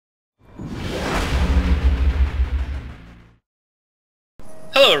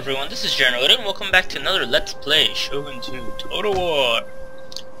Hello everyone, this is General Oda, and welcome back to another Let's Play Shogun 2 Total War.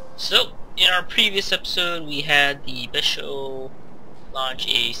 So, in our previous episode, we had the Bisho launch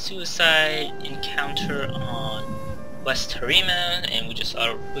a suicide encounter on West Harima, and we just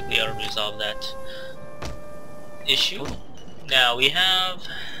quickly auto-resolved that issue. Now we have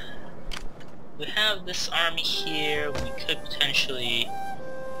this army here. We could potentially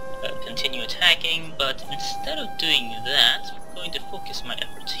continue attacking, but instead of doing that, I'm going to focus my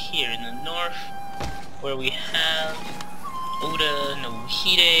efforts here in the north, where we have Oda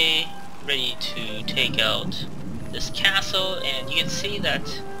Nobuhide ready to take out this castle. And you can see that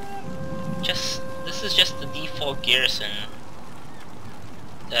this is just the default garrison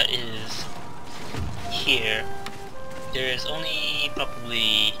that is here. There is only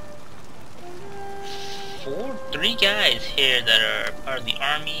probably 3 guys here that are part of the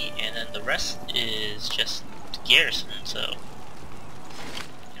army, and then the rest is just garrison. So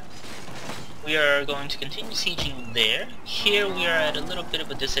we are going to continue sieging there. Here we are at a little bit of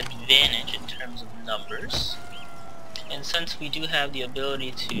a disadvantage in terms of numbers, and since we do have the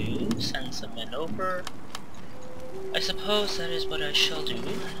ability to send some men over, I suppose that is what I shall do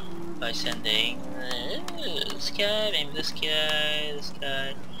by sending this guy, maybe this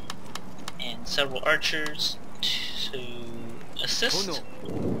guy, and several archers to assist.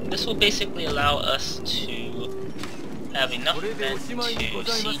 This will basically allow us to have enough men to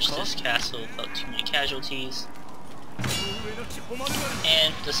siege this castle without too many casualties.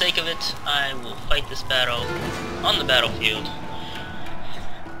 And for the sake of it, I will fight this battle on the battlefield.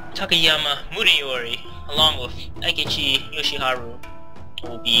 Takayama Muriori, along with Akechi Yoshiharu,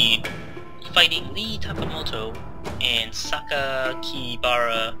 will be fighting Lee Takamoto and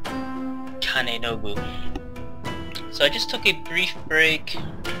Sakakibara Kanenobu. So I just took a brief break,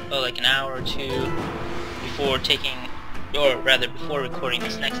 like an hour or two, before recording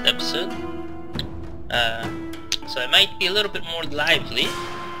this next episode. So I might be a little bit more lively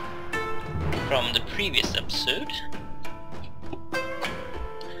from the previous episode.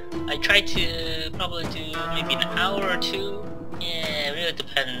 I tried to probably do maybe an hour or two. Yeah, it really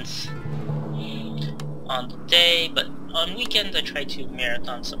depends on the day, but on weekends I try to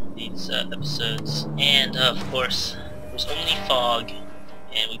marathon some of these episodes. And of course, there's only fog,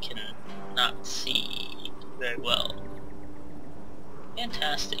 and we can not see very well.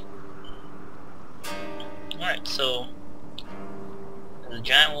 Fantastic. Alright, so there's a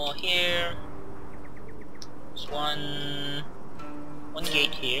giant wall here. There's one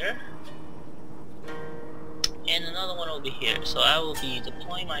gate here, and another one will be here. So I will be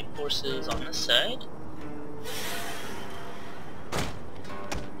deploying my forces on this side.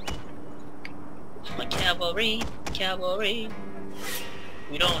 My cavalry.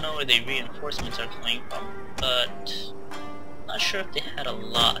 We don't know where the reinforcements are coming from, but not sure if they had a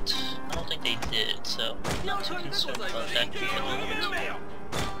lot. I don't think they did, so I'm not too concerned about that at the moment.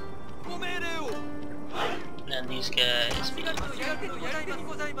 And then these guys be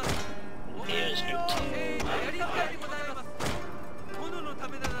here's group 2.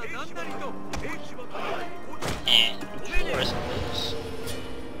 And group 4 is close.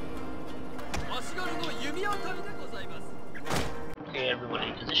 Okay, everybody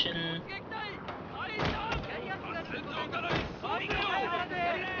in position.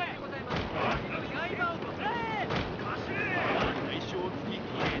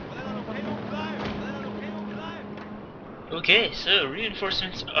 Okay, so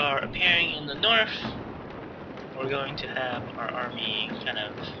reinforcements are appearing in the north. We're going to have our army kind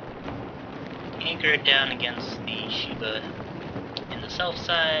of anchored down against the Shiba in the south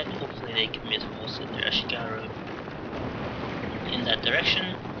side. Hopefully they can miss most of their Ashigaru in that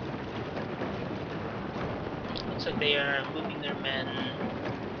direction. Looks like they are moving their men.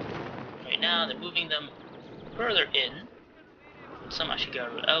 Right now they're moving them further in, with some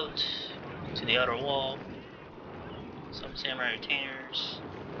Ashigaru out to the outer wall. Some samurai retainers.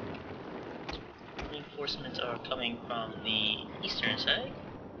 Reinforcements are coming from the eastern side.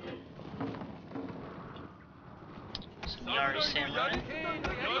 Some Yari samurai.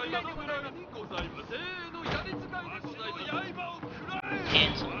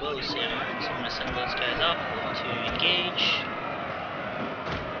 And some Go samurai. So I'm going to send those guys off to engage.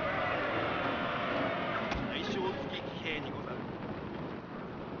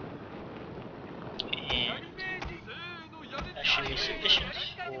 That should be sufficient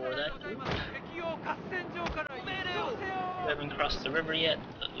for that group. We haven't crossed the river yet,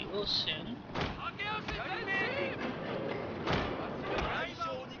 but we will soon.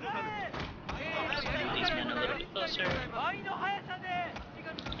 Move these men a little bit closer.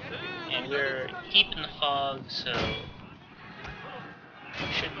 And we're deep in the fog, so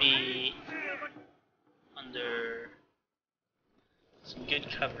should be under some good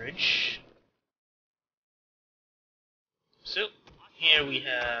coverage. So here we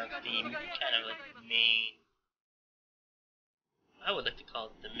have the kind of like main, I would like to call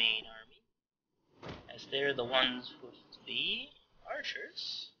it the main army, as they're the ones with the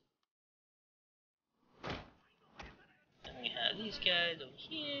archers. Then we have these guys over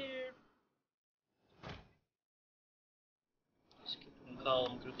here. We can call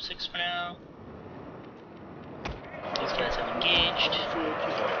them Group 6 for now. These guys have engaged.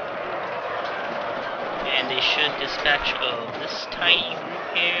 And they should dispatch this tiny group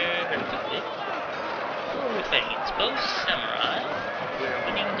here very quickly. Who are we fighting against? Both samurai. We're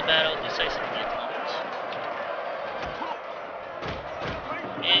winning the battle decisively at the moment.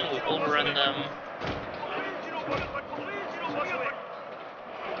 And we've overrun them.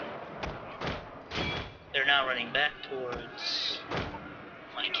 They're now running back towards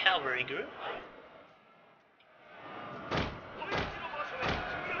my cavalry group.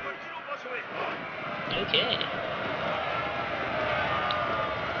 Okay.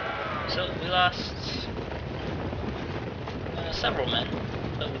 So we lost several men,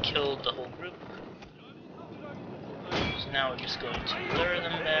 but we killed the whole group. So now we're just going to lure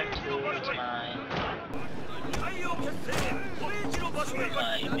them back towards my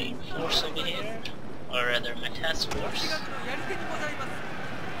main force over here, or rather my task force.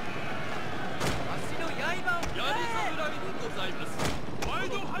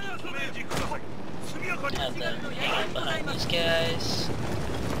 Have them hang out behind these guys.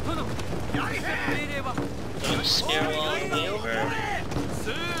 Throw the spear wall all the way over.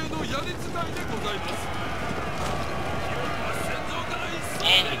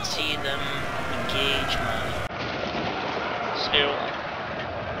 And you can see them engage my spear wall.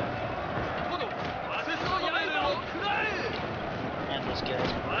 And those guys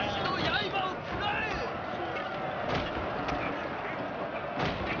are around.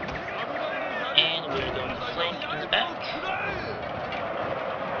 And we're going to flank in the back.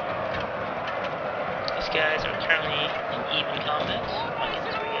 These guys are currently in even combat. I'll get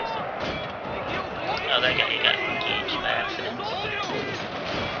this for you guys too. Oh, that guy got engaged by accident. So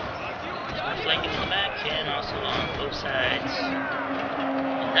we're flanking in the back and also on both sides.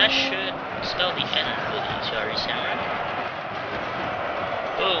 And that should spell the end for the Yari Samurai.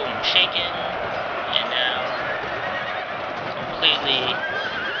 Boom, shaken, and now completely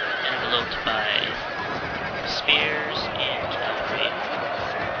enveloped by spears and cavalry.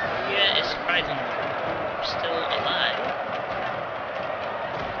 Yeah, it's surprisingly still alive.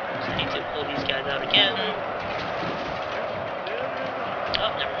 So I need to pull these guys out again.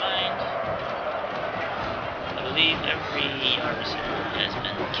 Oh, never mind. I believe every Yarusamu has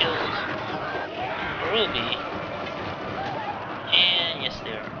been killed, or will be. And yes,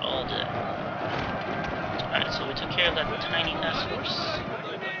 they are all dead. Alright, so we took care of that tiny task force.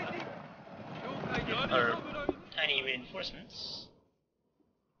 Or tiny reinforcements.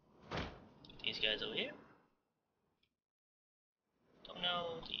 These guys over here. Don't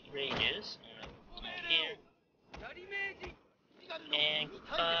know what the range is. I'm gonna come over here. And Group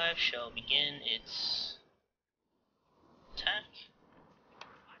 5 shall begin its attack.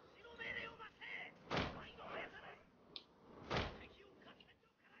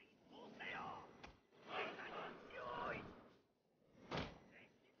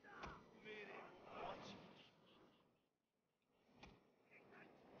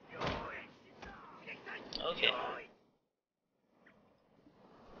 Okay.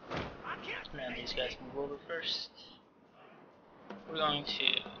 Now these guys move over first. We're going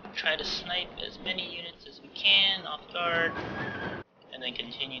to try to snipe as many units as we can off guard, and then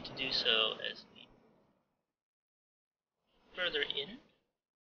continue to do so as we further in.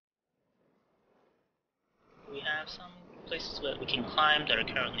 We have some places that we can climb that are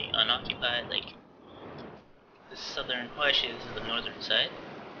currently unoccupied, like the southern, well actually this is the northern side.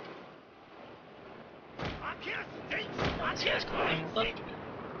 These guys can move up.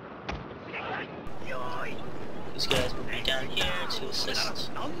 These guys will be down here to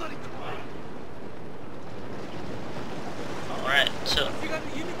assist. Alright, so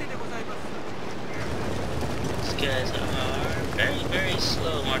these guys are very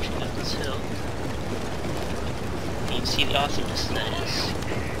slow marching up this hill. You can see the awesomeness that is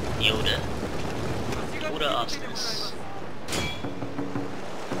Oda awesomeness.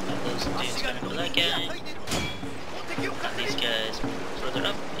 Those dudes gunning for that guy. And these guys further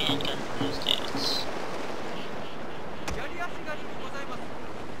up and gun for those dudes.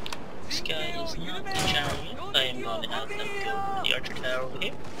 This guy is not the general yet. I am going to have them go to the archer tower over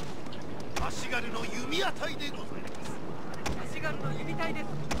here.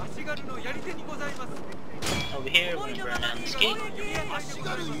 Over here, we're gonna burn down this gate.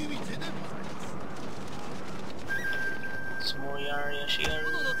 Some more Yari Ashigaru.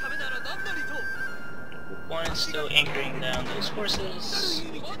 One is still anchoring down those horses.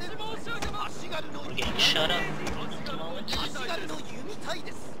 We're getting shut up at the moment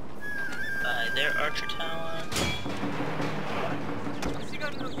by their archer tower.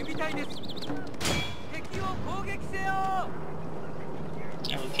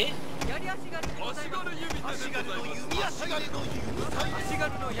 Okay.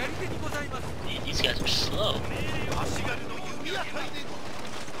 Man, these guys are slow.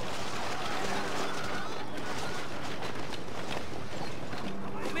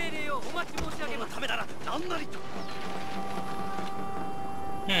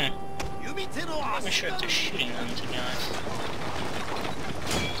 I'm not sure if they're shooting them, to be honest.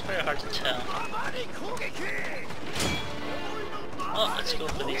 It's very hard to tell. Oh, let's go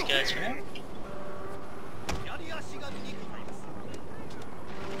for these guys for now.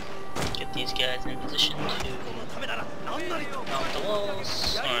 Get these guys in position to mount the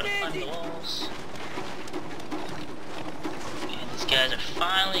walls, or climb the walls. And these guys are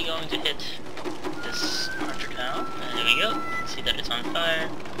finally going to hit this archer tower. And there we go. You can see that it's on fire.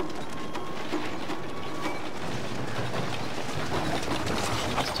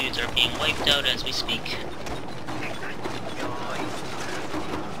 And these dudes are being wiped out as we speak.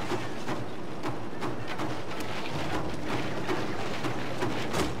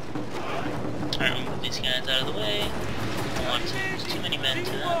 Alright, we'll move these guys out of the way. I don't want to lose too many men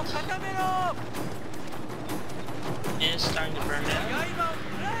to that. It is starting to burn down.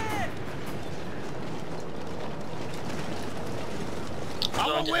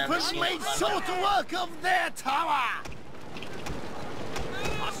 Our weapons made short work of their tower!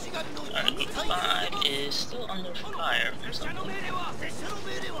 Alright, group 5 is still under fire from something.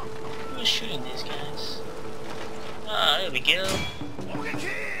 Who is shooting these guys? Ah, there we go.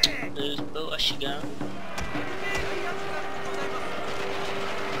 There's Bo Ashigaru.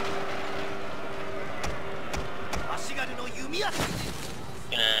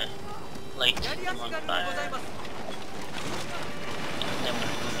 Gonna light them on fire. Then we're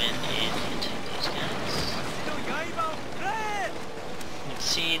gonna move in and hit these guys. You can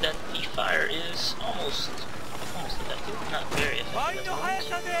see that the fire is almost effective, not very effective at the moment.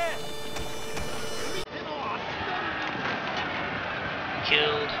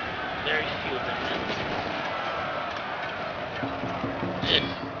 Killed very few of them now. Good.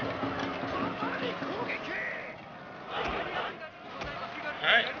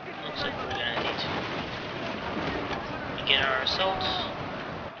 Alright, looks like we're gonna need to begin our assault.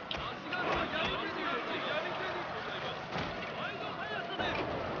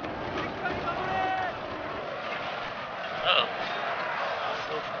 Uh-oh.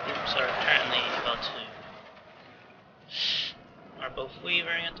 Both groups are apparently about to are both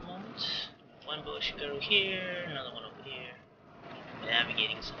wavering at the moment. One bow should go here, another one over here.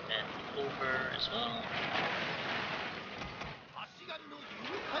 Navigating some men over as well.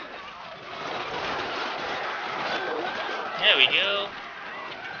 There we go.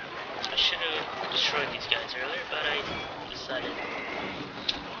 I should have destroyed these guys earlier, but I decided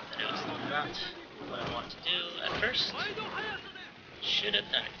that it was not what I wanted to do at first. Should have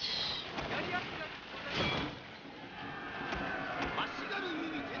done it.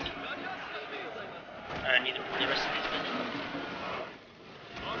 I need to bring the rest of these men in.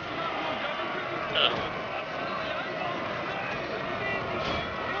 Uh-oh.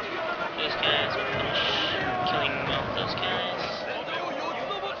 Those guys will finish killing all of those guys.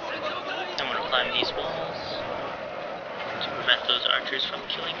 I'm gonna climb these walls to prevent those archers from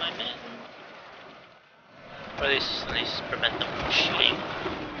killing my men. Or at least prevent them from shooting,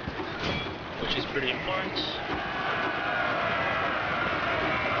 which is pretty important.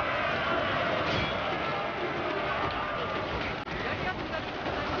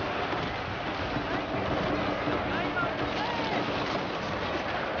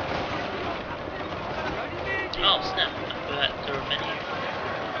 Oh snap, I forgot there were many here.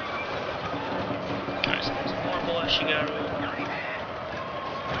 Alright, so there's more Bo Ashigaru.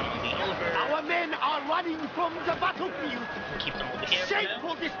 Moving over. Our men are running from the battlefield! Keep them over here.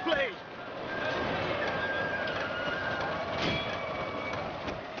 Shameful display!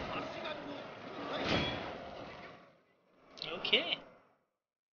 Okay.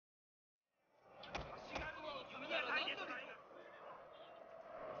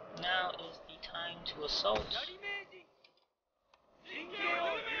 Now is the time to assault.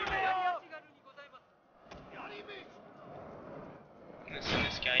 I'm gonna send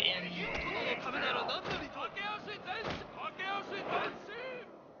this guy in. Alright,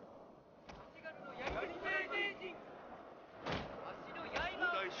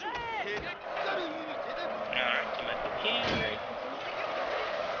 come back up here very quickly.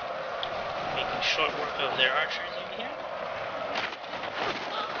 Making short work of their archers over here.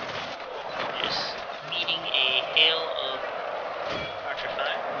 Just meeting a hail of archer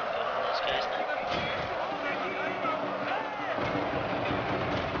fire. I'm gonna go for those guys now.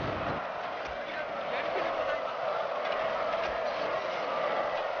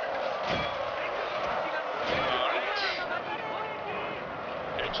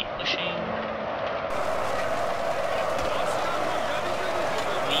 Keep pushing.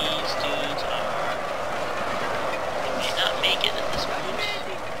 These dudes they may not make it at this point.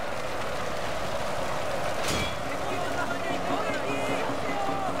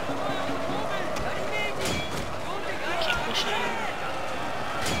 Keep pushing.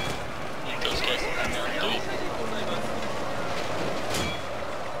 Need those guys to come down the gate.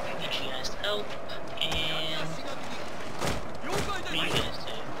 Need you guys to help. And what are you guys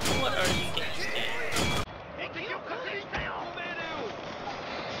doing? What are you guys doing?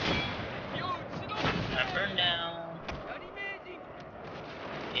 I burned down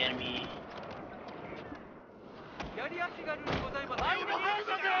the enemy.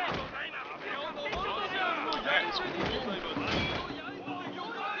 Alright, so we did.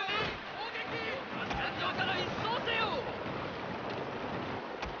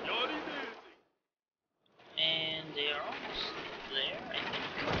 And they are almost there, I think.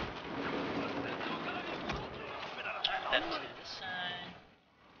 Back to this side.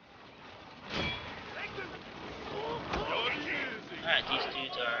 Alright, these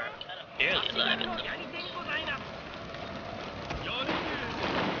dudes are kind of barely alive at the moment.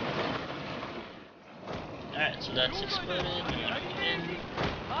 Alright, so that's exploded. I'm gonna move in.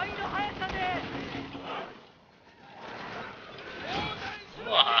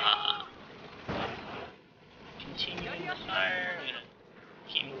 Wow. Continuing the fire. We're gonna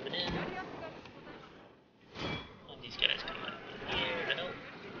keep moving in. All these guys come up here to help.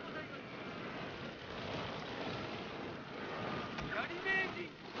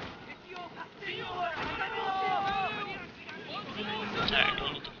 Alright, do we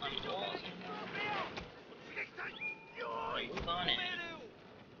need to climb the walls anymore? Move on in.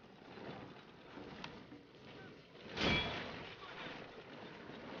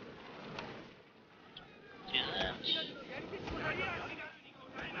 Do that.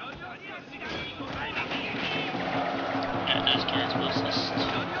 Yeah, those guys will assist.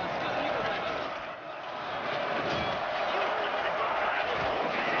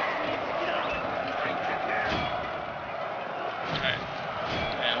 Alright.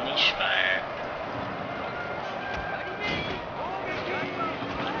 Unleash fire.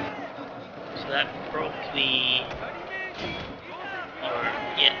 So that broke the...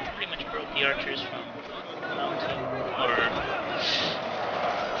 yeah, pretty much broke the archers from mounting or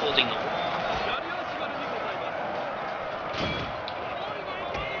holding the wall.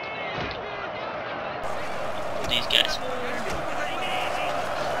 These guys forward.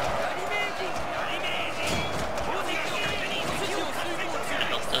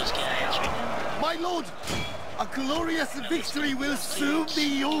 Help those guys right now. My lord, a glorious victory will soon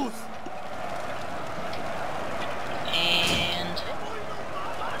be yours. And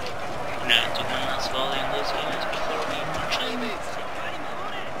now do one last volley on those guys before we march in.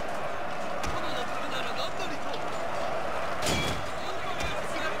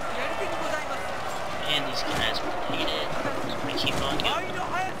 And these guys will hate it. So we keep on going.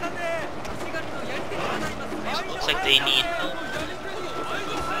 So it looks like they need help.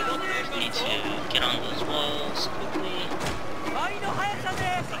 We need to get on those walls quickly. Or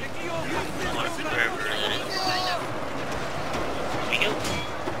wherever that is. Here we go.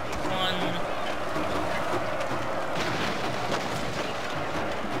 One.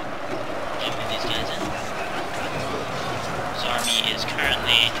 And move these guys in. This army is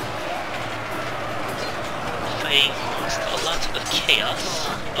currently fighting amongst a lot of chaos.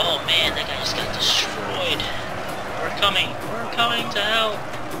 Oh man, that guy just got destroyed. We're coming to help.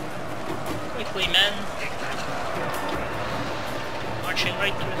 Quickly, men. Marching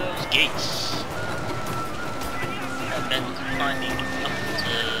right through those gates. And men climbing up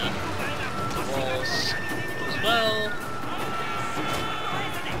to the walls as well.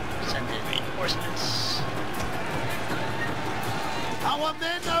 Send in reinforcements. Our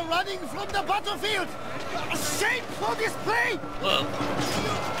men are running from the battlefield. Shameful display! Whoa.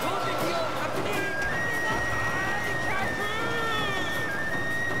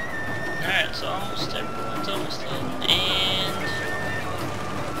 Alright, so everyone's almost in, and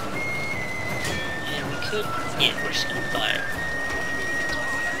we could, yeah, we're just gonna fire.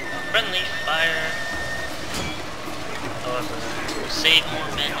 Friendly fire. However, we'll save more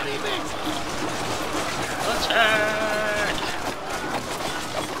men. Attack!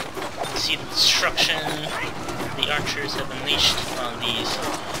 See the destruction the archers have unleashed on these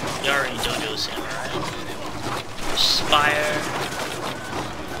Yari Dojo samurai. Spire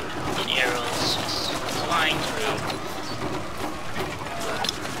and arrows just flying through.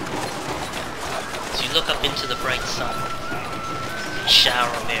 As you look up into the bright sun, a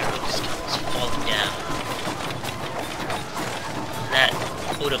shower of arrows comes falling down. That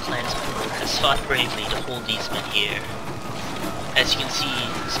Oda Clan's member has fought bravely to hold these men here. As you can see,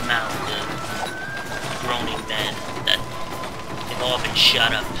 this mound of groaning men that they've all been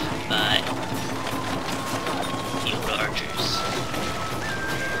shot up by the Oda archers.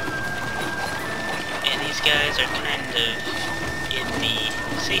 And these guys are kind of in the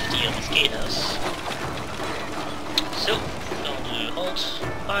safety of this gatehouse. So, don't do halt,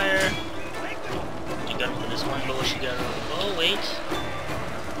 fire. You got for this one Boshigaru. Oh wait,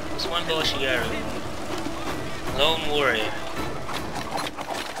 this one Boshigaru, lone warrior,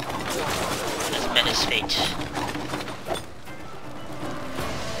 has met his fate.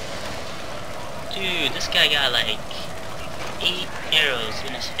 Dude, this guy got like 8 arrows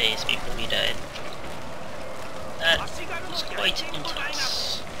in his face before he died. That was quite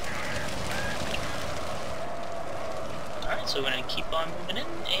intense. Alright, so we're gonna keep on moving in,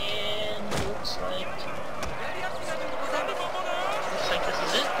 and looks like this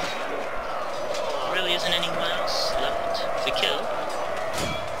is it. There really isn't anyone else left to kill.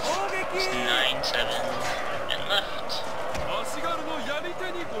 It's 9, 7, and left.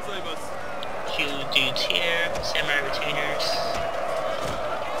 Few dudes here, samurai retainers.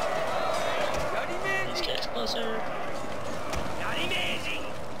 These guys closer.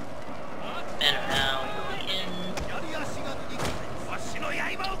 Men are now in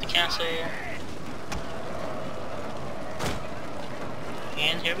the castle.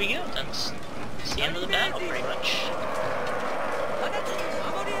 And here we go. That's the end of the battle, pretty much.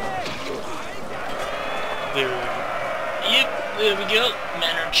 Yep, there we go.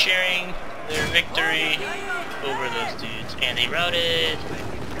 Men are cheering their victory over those dudes. And they routed,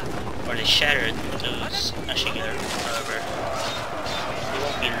 or they shattered those Ashigaru, however. We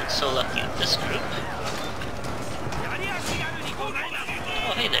won't be so lucky with this group.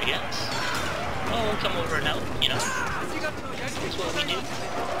 Oh, hey there, guys. Oh, we'll come over and help, you know. That's what we do.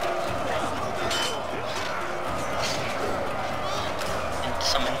 And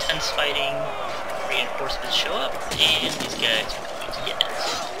some intense fighting, reinforcements show up, and these guys are going to get it.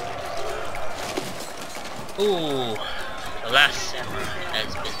 Ooh, the last samurai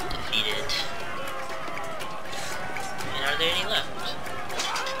has been defeated. And are there any left?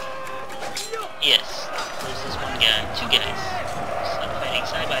 Yes, there's this one guy, 2 guys. Fighting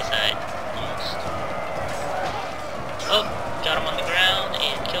side by side, almost. Oh, got him on the ground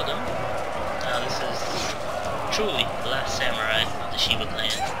and killed him. Now this is truly the last samurai of the Shiba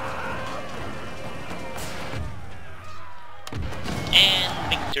clan. And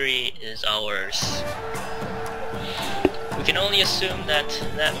victory is ours. We can only assume that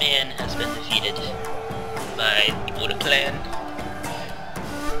that man has been defeated by the Oda Clan.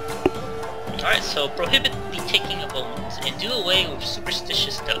 Alright, so prohibit the taking of omens and do away with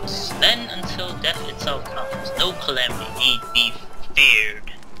superstitious doubts. Then, until death itself comes, no calamity need be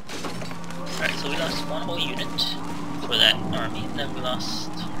feared. Alright, so we lost one whole unit for that army, and then we lost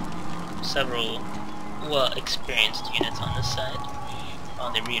several experienced units on this side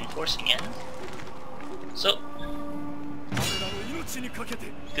while they reinforce again. So,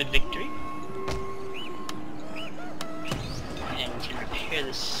 good victory. And we can repair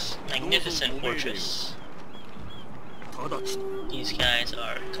this magnificent fortress. These guys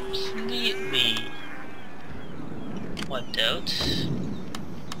are completely wiped out.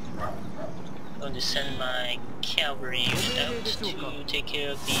 I'm going to send my cavalry unit out to take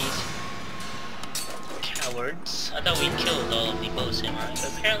care of these cowards. I thought we'd killed all of the bow samurai,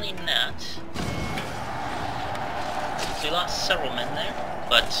 but apparently not. We lost several men there,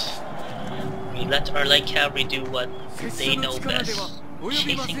 but we let our light cavalry do what they know best,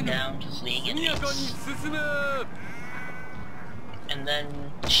 chasing down fleeing enemies. And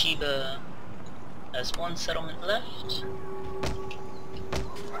then Shiba has 1 settlement left,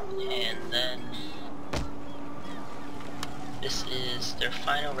 and then this is their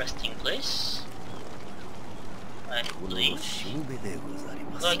final resting place, I believe.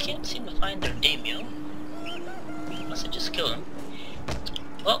 Although I can't seem to find their daimyo, unless I just kill him.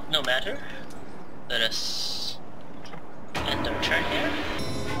 Well, no matter. Let us end our turn here.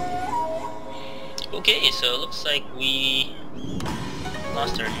 Okay, so it looks like we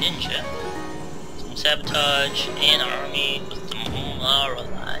lost our ninja. Some sabotage, and our army was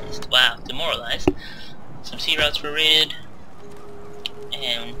demoralized. Wow, demoralized. Some sea routes were raided.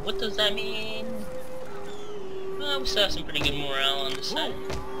 And what does that mean? Well, we still have some pretty good morale on this side.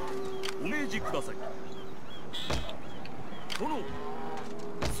 I'm going to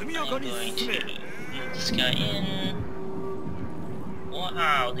move this guy in.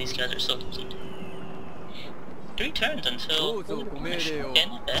 Wow, these guys are so depleted. 3 turns until okay,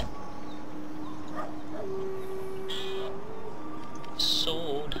 not bad.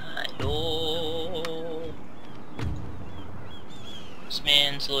 Sold high. This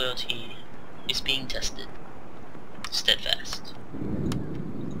man's loyalty is being tested. Steadfast.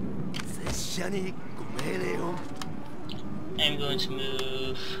 I'm going to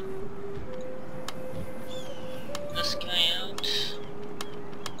move this guy out.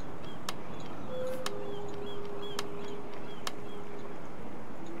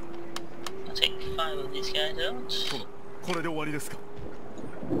 I'll take 5 of these guys out. You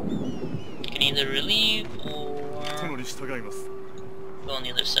can either relieve or go on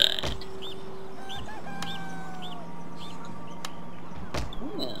the other side.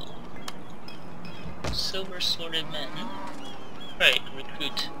 Ooh. Silver sworded men. Right,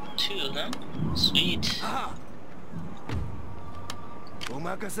 recruit 2 of them. Sweet.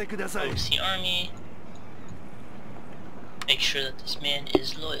 Oversee army. Make sure that this man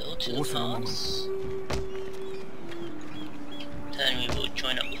is loyal to the cause. Then we will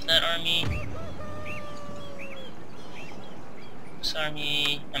join up with that army.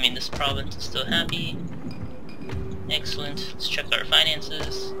 This province is still happy. Excellent. Let's check our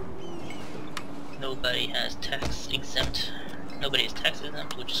finances. Nobody has tax exempt. Nobody is tax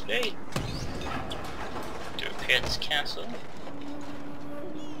exempt, which is great. To repair this castle.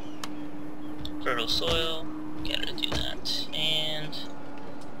 Fertile soil. Gotta do that. And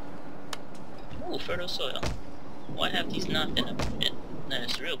ooh, fertile soil. Why have these not been upgraded? That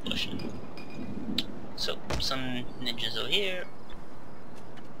is the real question. So, some ninjas over here.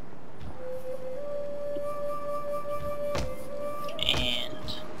 And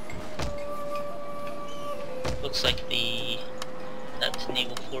looks like that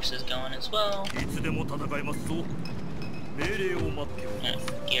naval force is going as well.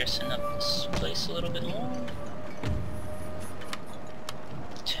 Garrison up this place a little bit more.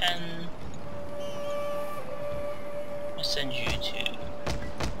 10. I'll send you to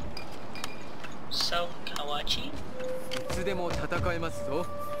South Kawachi.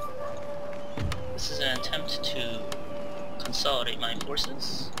 This is an attempt to consolidate my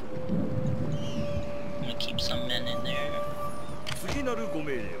forces. I'm gonna keep some men in there.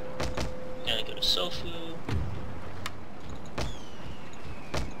 Gotta go to Sofu.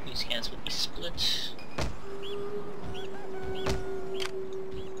 These guys will be split.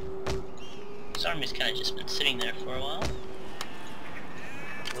 This army's kinda just been sitting there for a while.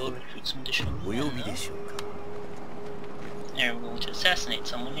 We'll recruit some additional men. And we're going to assassinate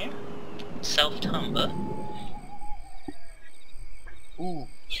someone here. South Tamba. Ooh,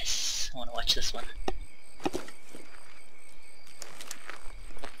 yes! I wanna watch this one.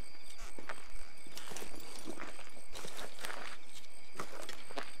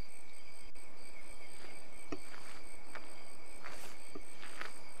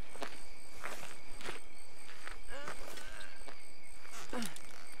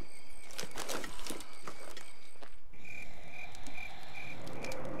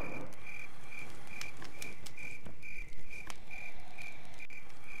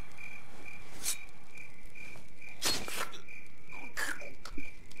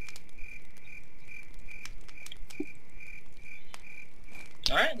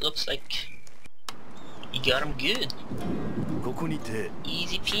 Alright, looks like you got him good.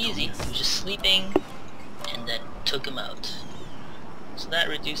 Easy peasy. He was just sleeping, and that took him out. So that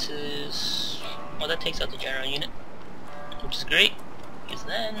reduces... well, that takes out the general unit, which is great, because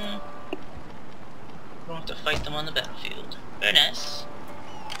then we don't have to fight them on the battlefield. Very nice.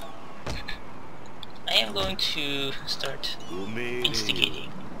 I am going to start instigating...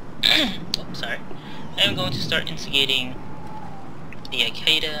 oh, sorry. I am going to start instigating the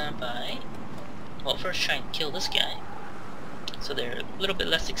Al-Qaeda by, well, first try and kill this guy, so they're a little bit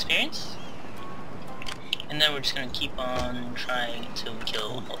less experienced, and then we're just going to keep on trying until we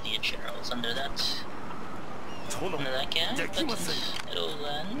kill all the generals under that guy. But it'll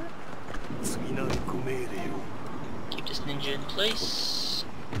then keep this ninja in place,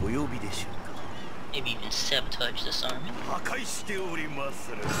 maybe even sabotage this army.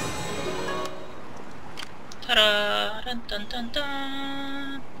 Ta-da! Dun, dun, dun,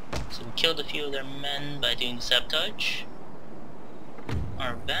 dun. So we killed a few of their men by doing the sabotage.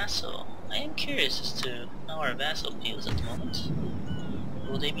 our vassal. I am curious as to how our vassal feels at the moment.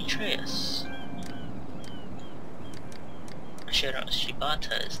 Will they betray us?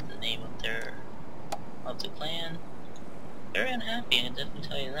 Shibata is the name of the clan. Very unhappy, I can definitely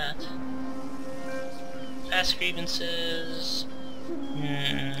tell you that. Past grievances.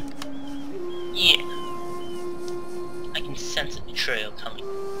 Yeah. I can sense a betrayal coming.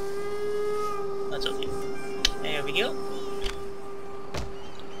 That's okay. There we go.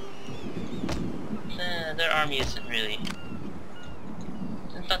 Their army isn't really...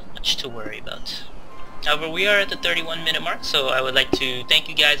 There's not much to worry about. However, we are at the 31-minute mark, so I would like to thank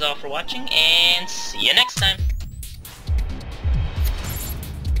you guys all for watching, and see you next time!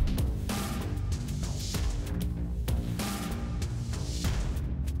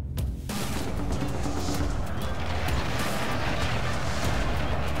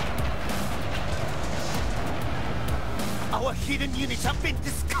 Our hidden units have been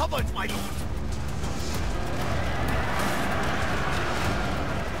discovered, my lord!